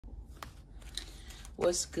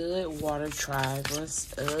What's good, water tribe?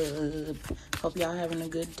 What's up? Hope y'all having a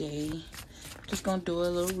good day. Just gonna do a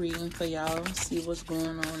little reading for y'all, see what's going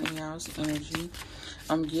on in y'all's energy.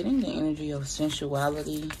 I'm getting the energy of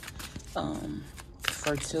sensuality,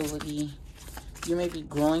 fertility. You may be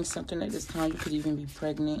growing something at this time. You could even be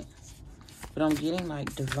pregnant. But I'm getting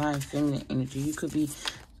like divine feminine energy. You could be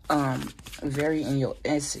very in your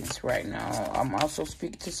essence right now. I'm also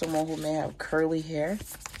speaking to someone who may have curly hair.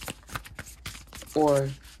 Or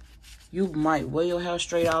you might wear your hair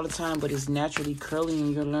straight all the time, but it's naturally curly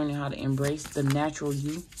and you're learning how to embrace the natural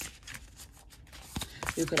you.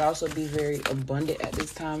 You could also be very abundant at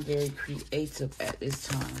this time, very creative at this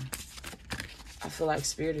time. I feel like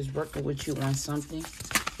Spirit is working with you on something.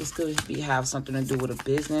 This could have something to do with a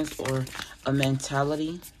business or a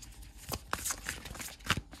mentality.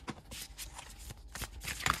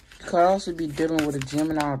 You could also be dealing with a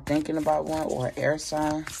Gemini or thinking about one, or an air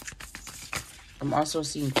sign. I'm also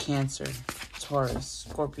seeing Cancer, Taurus,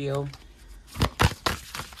 Scorpio.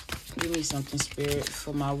 Give me something, Spirit,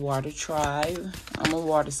 for my water tribe. I'm a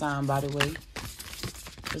water sign, by the way.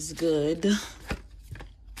 It's good.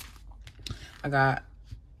 I got,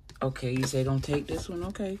 okay, you say don't take this one?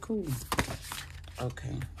 Okay, cool.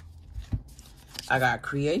 Okay. I got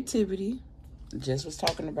creativity. Just was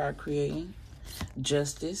talking about creating.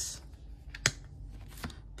 Justice.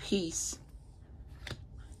 Peace.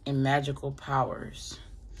 And magical powers.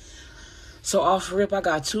 So off rip, I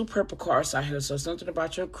got 2 purple cards out here. So something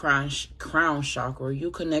about your crown chakra, you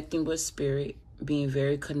connecting with Spirit, being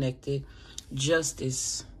very connected.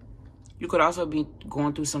 Justice. You could also be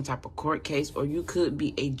going through some type of court case, or you could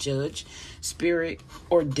be a judge. Spirit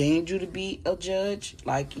ordained you to be a judge.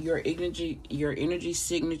 Like your energy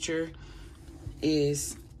signature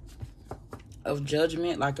is of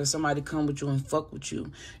judgment. Like if somebody come with you and fuck with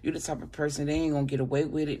you, you're the type of person, they ain't gonna get away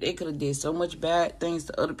with it. They could have did so much bad things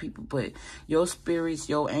to other people, but your spirits,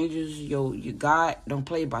 your angels, your God don't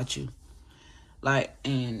play about you. Like,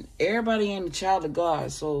 and everybody ain't a child of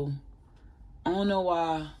God, so I don't know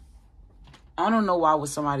why would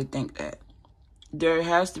somebody think that. There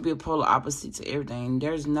has to be a polar opposite to everything.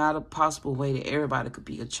 There's not a possible way that everybody could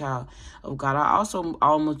be a child of God. I also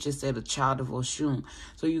almost just said a child of Oshun.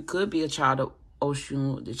 So you could be a child of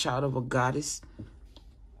Oshun, the child of a goddess.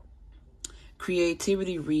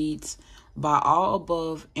 Creativity reads, by all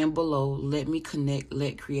above and below, let me connect,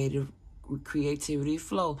 let creativity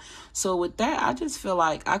flow. So with that, I just feel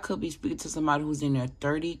like I could be speaking to somebody who's in their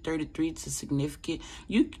 30, 33 to significant.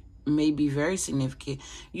 You may be very significant.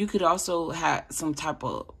 You could also have some type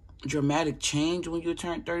of dramatic change when you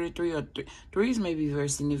turn 33, or threes may be very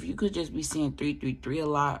significant. You could just be seeing 333 a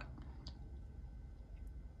lot.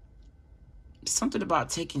 Something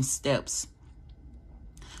about taking steps.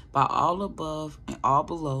 By all above and all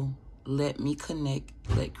below, let me connect,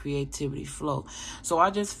 let creativity flow. So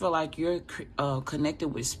I just feel like you're connected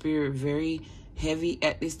with Spirit very heavy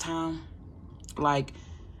at this time. Like,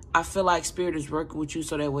 I feel like Spirit is working with you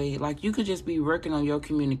so that way. Like, you could just be working on your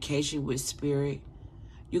communication with Spirit.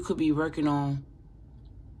 You could be working on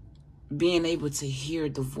being able to hear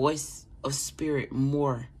the voice of Spirit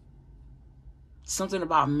more. Something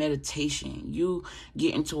about meditation. You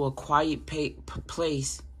get into a quiet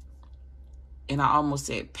place. And I almost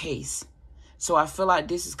said pace. So I feel like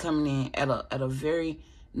this is coming in at a very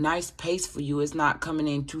nice pace for you. It's not coming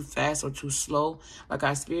in too fast or too slow. Like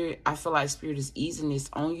I feel like Spirit is easing this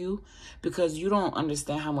on you because you don't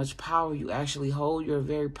understand how much power you actually hold. You're a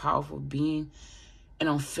very powerful being. And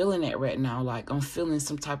I'm feeling that right now. Like I'm feeling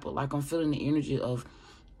some type of, like I'm feeling the energy of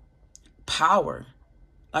power.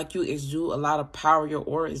 Like you exude a lot of power. Your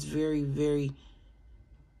aura is very, very...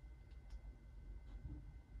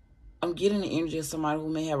 I'm getting the energy of somebody who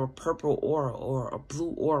may have a purple aura or a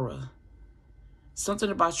blue aura. Something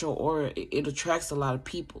about your aura, it attracts a lot of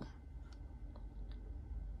people.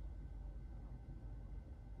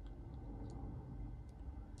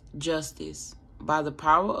 Justice. By the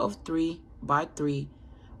power of 3 by 3,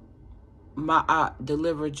 my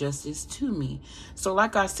deliver justice to me. So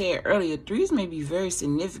like I said earlier, 3s may be very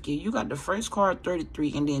significant. You got the first card,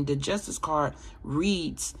 33, and then the justice card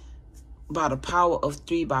reads by the power of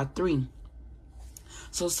 3 by 3.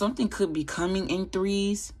 So something could be coming in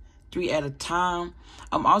 3s, 3 at a time.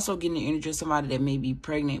 I'm also getting the energy of somebody that may be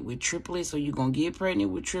pregnant with triplets. So you're going to get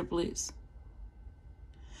pregnant with triplets.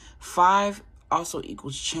 5 also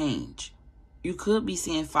equals change. You could be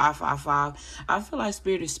seeing 555. I feel like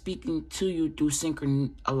Spirit is speaking to you through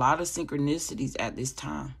a lot of synchronicities at this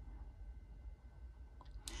time.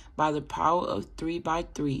 By the power of 3 by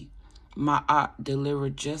 3, my deliver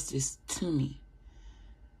justice to me.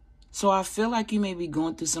 So I feel like you may be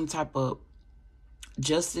going through some type of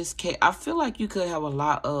justice case. I feel like you could have a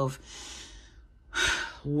lot of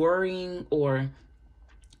worrying or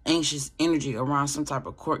anxious energy around some type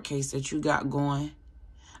of court case that you got going.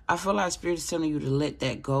 I feel like Spirit is telling you to let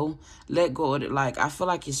that go. Let go of it. Like, I feel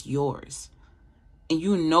like it's yours. And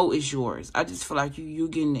you know it's yours. I just feel like you're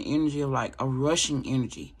getting the energy of like a rushing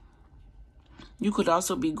energy. You could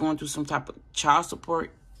also be going through some type of child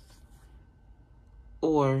support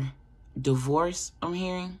or divorce, I'm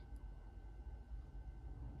hearing.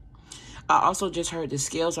 I also just heard the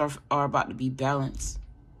scales are about to be balanced.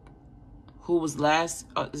 Who was last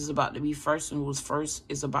is about to be first, and who was first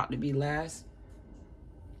is about to be last.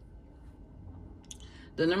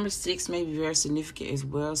 The number 6 may be very significant as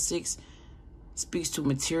well. 6 speaks to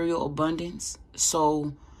material abundance.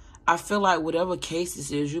 So I feel like whatever case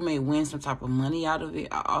this is, you may win some type of money out of it.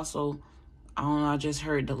 I don't know, I just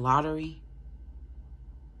heard the lottery.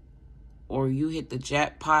 Or you hit the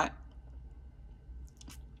jackpot.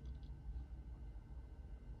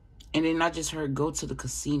 And then I just heard go to the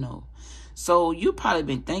casino. So you probably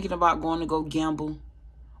been thinking about going to go gamble.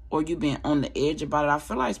 Or you've been on the edge about it. I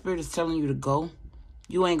feel like Spirit is telling you to go.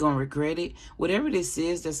 You ain't going to regret it. Whatever this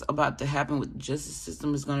is that's about to happen with the justice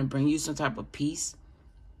system is going to bring you some type of peace.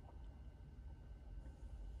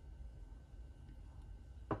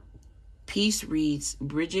 Peace reads,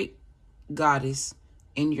 Bridget, Goddess,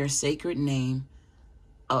 in your sacred name,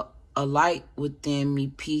 a light within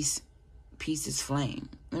me, peace is flame.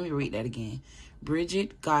 Let me read that again.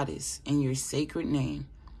 Bridget, Goddess, in your sacred name,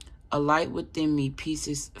 a light within me, peace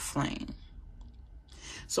is flame.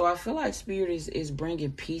 So I feel like Spirit is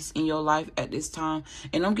bringing peace in your life at this time.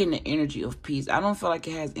 And I'm getting the energy of peace. I don't feel like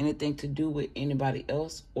it has anything to do with anybody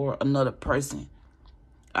else or another person.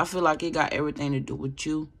 I feel like it got everything to do with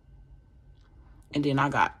you. And then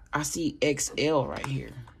I see XL right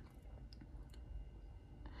here.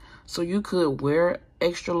 So you could wear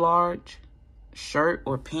extra large shirt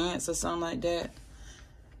or pants or something like that.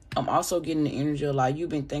 I'm also getting the energy of like you've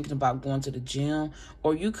been thinking about going to the gym,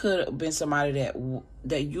 or you could have been somebody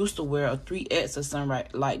that used to wear a 3X or something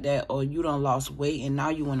like that, or you done lost weight and now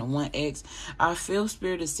you want a 1X. I feel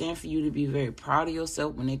Spirit is saying for you to be very proud of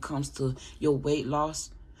yourself when it comes to your weight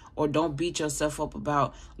loss, or don't beat yourself up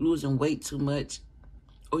about losing weight too much.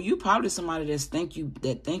 Or you probably somebody that think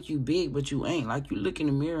you big, but you ain't. Like you look in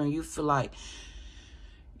the mirror and you feel like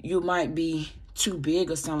you might be too big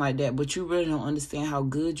or something like that, but you really don't understand how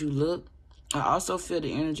good you look. I also feel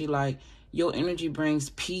the energy like your energy brings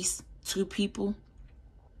peace to people.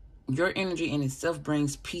 Your energy in itself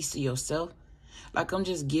brings peace to yourself. Like I'm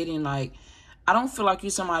just getting like, I don't feel like you're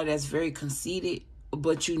somebody that's very conceited,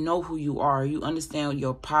 but you know who you are. You understand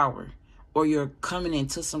your power, or you're coming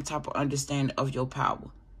into some type of understanding of your power.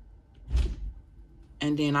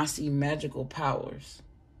 And then I see magical powers.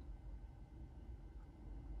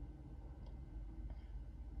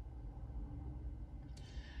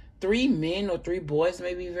 Three men or 3 boys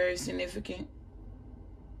may be very significant.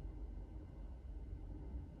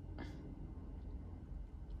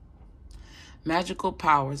 Magical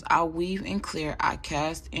powers. I weave and clear. I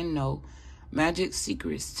cast and know. Magic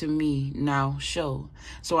secrets to me now show.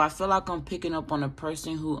 So I feel like I'm picking up on a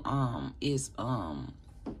person who is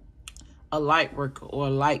a light worker or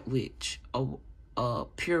a light witch, a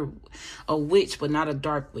witch, but not a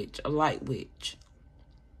dark witch, a light witch.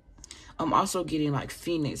 I'm also getting like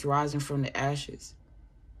Phoenix rising from the ashes.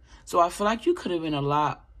 So I feel like you could have been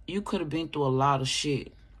through a lot of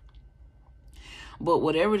shit. But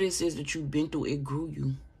whatever this is that you've been through, it grew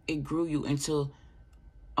you. It grew you into,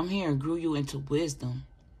 I'm hearing grew you into wisdom.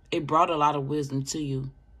 It brought a lot of wisdom to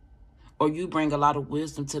you. Or you bring a lot of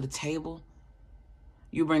wisdom to the table.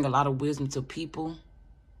 You bring a lot of wisdom to people.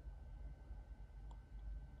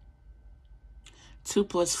 2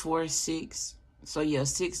 + 4 is 6. So yeah,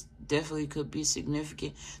 6 definitely could be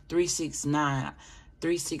significant. 369.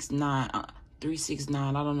 369.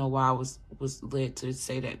 369. I don't know why I was led to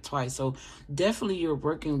say that twice. So definitely you're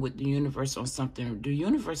working with the universe on something. The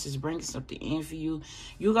universe is bringing something in for you.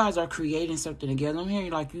 You guys are creating something together. I'm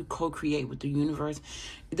hearing like you co-create with the universe.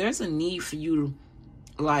 There's a need for you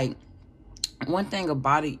to, like, one thing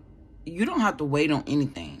about it, you don't have to wait on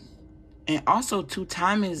anything. And also, too,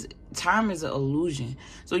 time is an illusion.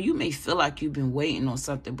 So you may feel like you've been waiting on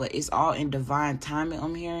something, but it's all in divine timing,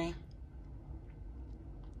 I'm hearing.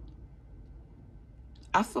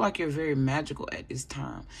 I feel like you're very magical at this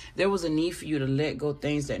time. There was a need for you to let go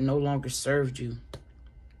things that no longer served you.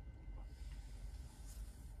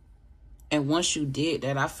 And once you did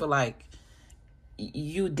that, I feel like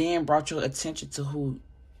you then brought your attention to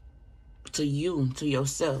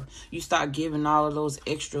yourself. You start giving all of those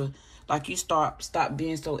extra, Like you stop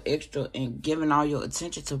being so extra and giving all your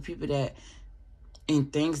attention to people that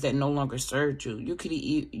and things that no longer served you. You could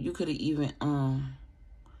have even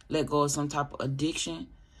let go of some type of addiction,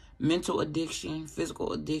 mental addiction,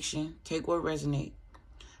 physical addiction. Take what resonates.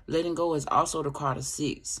 Letting go is also the card of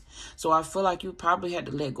 6. So I feel like you probably had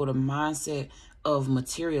to let go of the mindset of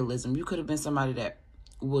materialism. You could have been somebody that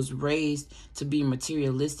was raised to be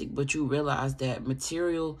materialistic, but you realize that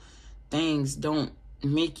material things don't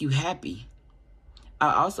make you happy.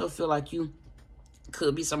 I also feel like you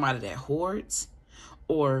could be somebody that hoards,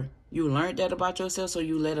 or you learned that about yourself, so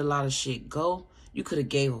you let a lot of shit go. You could have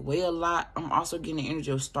gave away a lot. I'm also getting the energy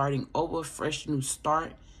of starting over, fresh new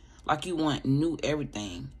start. Like you want new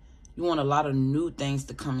everything. You want a lot of new things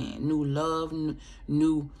to come in. New love,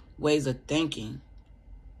 new ways of thinking.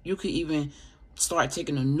 You could even start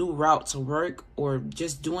taking a new route to work, or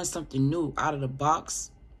just doing something new out of the box.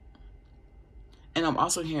 And I'm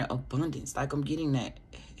also hearing abundance. Like I'm getting that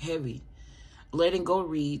heavy. Letting go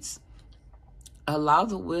reads, allow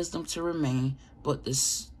the wisdom to remain, but the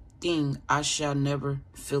sting I shall never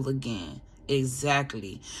feel again.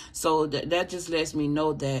 Exactly. So that just lets me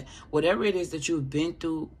know that whatever it is that you've been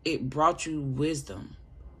through, it brought you wisdom.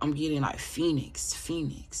 I'm getting like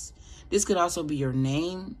Phoenix. This could also be your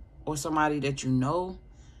name or somebody that you know.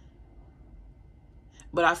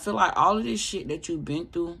 But I feel like all of this shit that you've been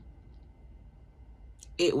through,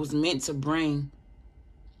 it was meant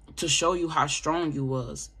to show you how strong you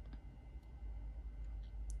was.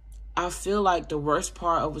 I feel like the worst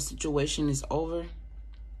part of a situation is over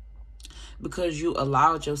because you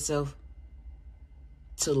allowed yourself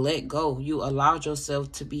to let go. You allowed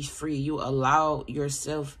yourself to be free. You allowed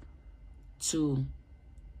yourself to,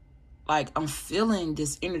 like, I'm feeling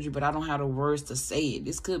this energy, but I don't have the words to say it.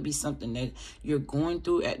 This could be something that you're going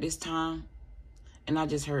through at this time. And I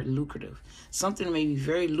just heard lucrative. Something may be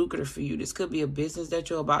very lucrative for you. This could be a business that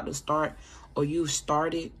you're about to start, or you've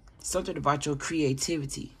started. Something about your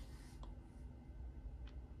creativity.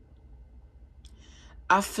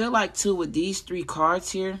 I feel like, too, with these 3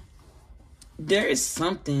 cards here, there is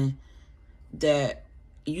something that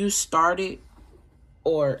you started,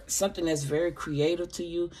 or something that's very creative to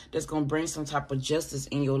you, that's going to bring some type of justice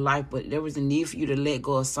in your life. But there was a need for you to let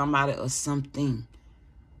go of somebody or something.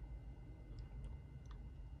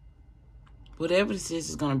 Whatever this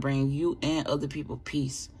is going to bring you and other people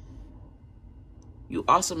peace. You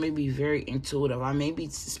also may be very intuitive. I may be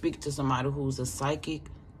speaking to somebody who's a psychic.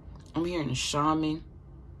 I'm hearing a shaman.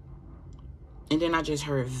 And then I just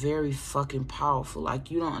heard very fucking powerful.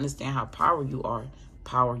 Like, you don't understand how powerful you are.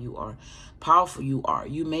 Powerful you are.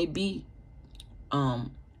 You may be,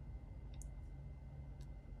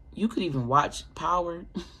 you could even watch Power.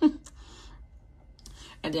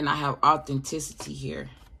 And then I have authenticity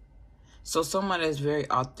here. So someone that's very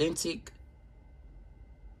authentic.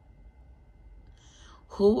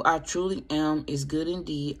 Who I truly am is good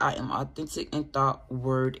indeed. I am authentic in thought,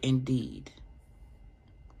 word, and deed.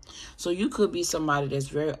 So you could be somebody that's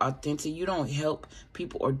very authentic. You don't help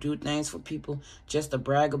people or do things for people just to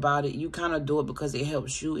brag about it. You kind of do it because it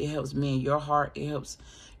helps you. It helps me in your heart. It helps,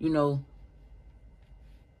 you know.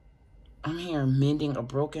 I'm hearing mending a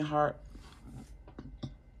broken heart.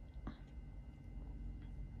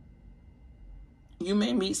 You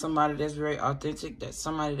may meet somebody that's very authentic. That's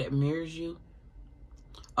somebody that mirrors you.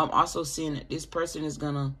 I'm also seeing that this person is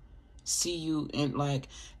going to see you in, like,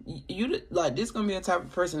 this is going to be a type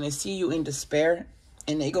of person that see you in despair.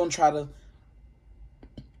 And they're going to try to,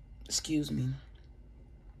 excuse me.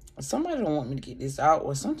 Somebody don't want me to get this out.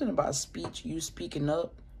 Or something about speech, you speaking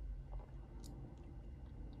up.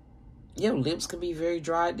 Your lips could be very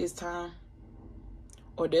dry at this time.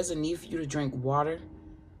 Or there's a need for you to drink water.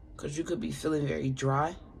 Because you could be feeling very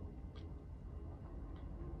dry.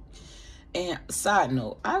 And side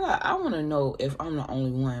note, I want to know if I'm the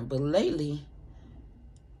only one. But lately,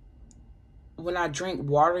 when I drink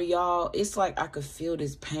water, y'all, it's like I could feel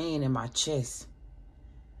this pain in my chest.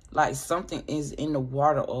 Like something is in the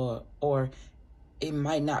water, or it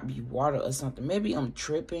might not be water or something. Maybe I'm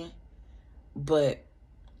tripping. But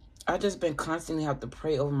I just been constantly have to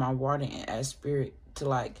pray over my water and ask spirit to,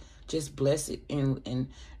 like, just bless it and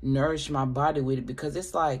nourish my body with it. Because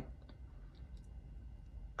it's like,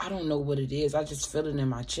 I don't know what it is. I just feel it in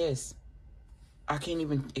my chest. I can't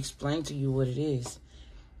even explain to you what it is.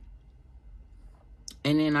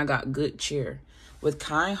 And then I got good cheer. With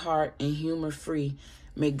kind heart and humor free,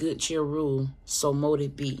 may good cheer rule, so mote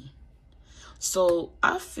it be. So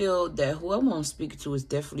I feel that whoever I'm speaking to is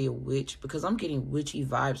definitely a witch, because I'm getting witchy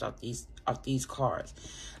vibes off these cards.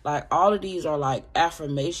 Like, all of these are like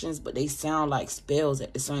affirmations, but they sound like spells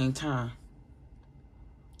at the same time.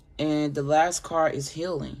 And the last card is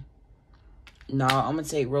healing. No, I'm going to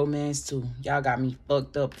take romance too. Y'all got me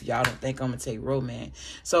fucked up. Y'all don't think I'm going to take romance.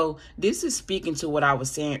 So this is speaking to what I was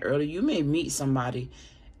saying earlier. You may meet somebody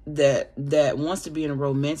that wants to be in a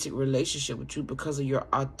romantic relationship with you because of your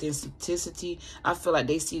authenticity. I feel like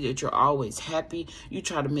they see that you're always happy. You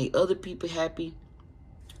try to make other people happy.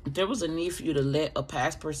 There was a need for you to let a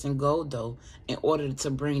past person go, though, in order to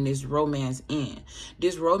bring this romance in.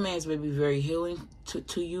 This romance may be very healing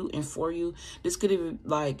to you and for you. This could even,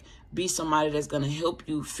 like, be somebody that's going to help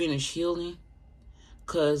you finish healing.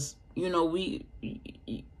 Because, you know,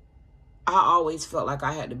 I always felt like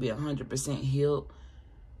I had to be 100% healed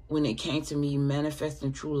when it came to me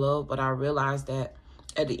manifesting true love. But I realized that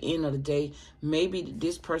at the end of the day, maybe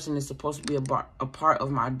this person is supposed to be a part of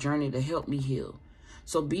my journey to help me heal.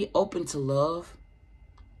 So be open to love.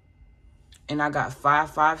 And I got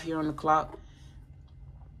 5 here on the clock.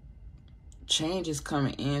 Change is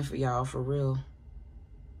coming in for y'all, for real.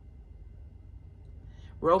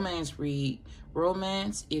 Romance read.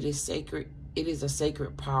 Romance, it is sacred. It is a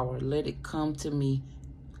sacred power. Let it come to me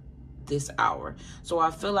this hour. So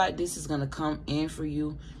I feel like this is going to come in for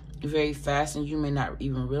you very fast, and you may not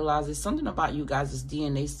even realize it. Something about you guys'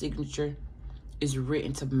 DNA signature is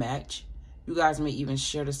written to match. You guys may even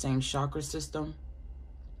share the same chakra system.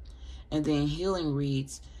 And then healing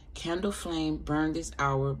reads, candle flame, burn this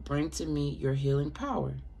hour, bring to me your healing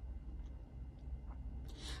power.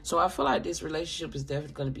 So I feel like this relationship is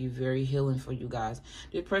definitely going to be very healing for you guys.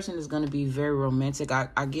 This person is going to be very romantic.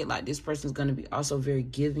 I get like this person is going to be also very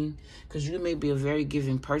giving, because you may be a very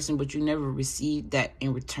giving person, but you never received that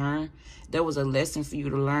in return. There was a lesson for you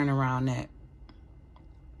to learn around that.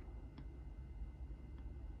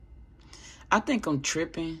 I think I'm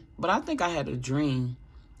tripping, but I think I had a dream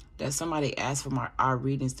that somebody asked for our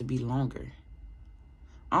readings to be longer.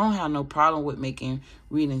 I don't have no problem with making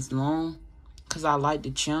readings long because I like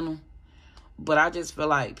the channel, but I just feel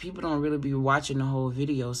like people don't really be watching the whole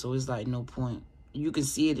video, so it's like no point. You can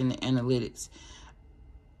see it in the analytics.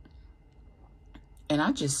 And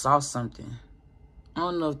I just saw something. I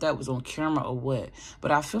don't know if that was on camera or what,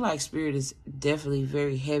 but I feel like spirit is definitely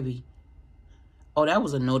very heavy. Oh, that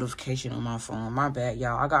was a notification on my phone. My bad,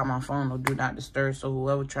 y'all. I got my phone on Do Not Disturb, so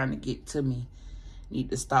whoever trying to get to me need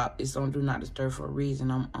to stop. It's on Do Not Disturb for a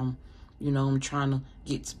reason. I'm trying to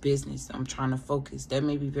get to business. I'm trying to focus. That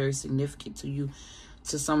may be very significant to you,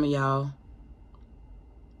 to some of y'all.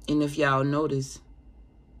 And if y'all notice,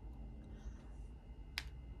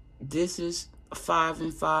 this is 5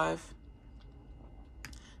 and 5.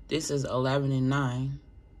 This is 11 and 9.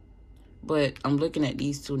 But I'm looking at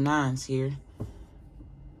these 2 9s here.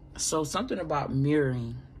 So something about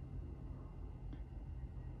mirroring.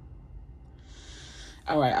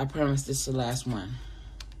 All right, I promise this is the last one.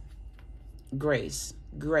 Grace.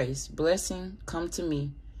 Grace. Blessing, come to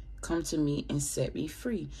me and set me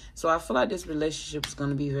free. So I feel like this relationship is going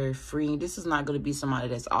to be very free. This is not going to be somebody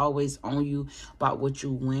that's always on you about what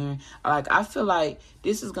you wear. Like, I feel like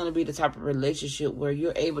this is going to be the type of relationship where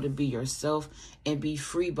you're able to be yourself and be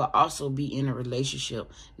free, but also be in a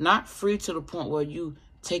relationship. Not free to the point where you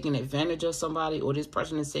taking advantage of somebody or this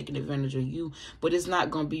person is taking advantage of you, but it's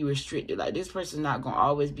not going to be restricted. Like, this person's not going to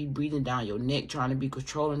always be breathing down your neck, trying to be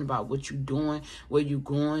controlling about what you're doing, where you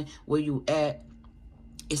going, where you at.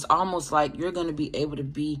 It's almost like you're going to be able to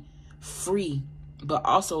be free, but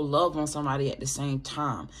also love on somebody at the same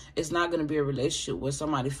time. It's not going to be a relationship where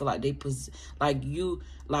somebody feel like they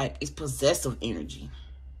it's possessive energy.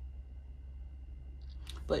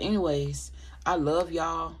 But anyways, I love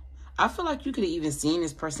y'all. I feel like you could have even seen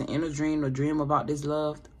this person in a dream or dream about this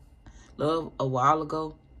love a while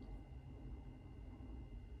ago.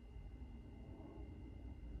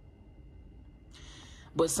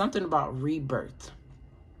 But something about rebirth.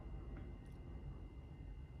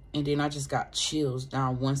 And then I just got chills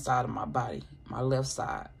down one side of my body, my left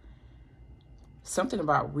side. Something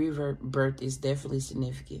about rebirth is definitely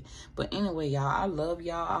significant. But anyway, y'all, I love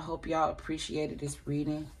y'all. I hope y'all appreciated this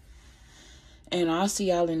reading. And I'll see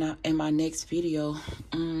y'all in my next video.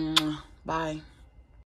 Bye.